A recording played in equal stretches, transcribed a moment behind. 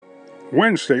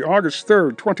Wednesday, August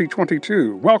 3rd,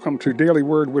 2022. Welcome to Daily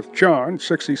Word with John,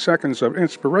 60 seconds of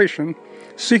inspiration.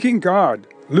 Seeking God,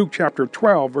 Luke chapter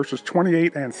 12, verses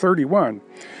 28 and 31.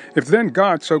 If then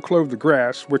God so clothe the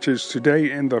grass, which is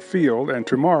today in the field, and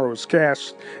tomorrow is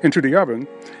cast into the oven,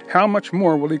 how much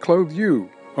more will he clothe you,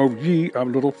 O ye of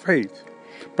little faith?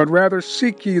 But rather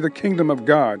seek ye the kingdom of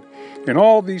God, and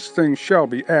all these things shall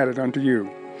be added unto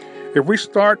you. If we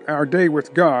start our day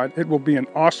with God, it will be an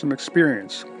awesome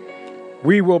experience.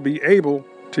 We will be able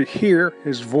to hear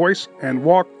his voice and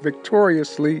walk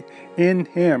victoriously in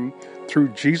him through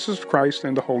Jesus Christ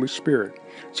and the Holy Spirit.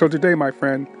 So today, my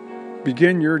friend,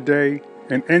 begin your day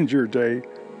and end your day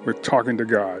with talking to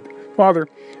God. Father,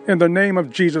 in the name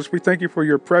of Jesus, we thank you for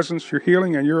your presence, your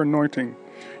healing, and your anointing,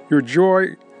 your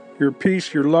joy, your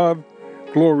peace, your love.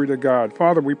 Glory to God.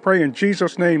 Father, we pray in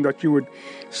Jesus' name that you would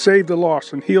save the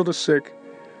lost and heal the sick,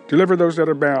 deliver those that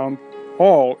are bound.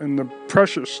 All in the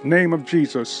precious name of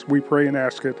Jesus, we pray and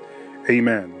ask it.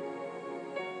 Amen.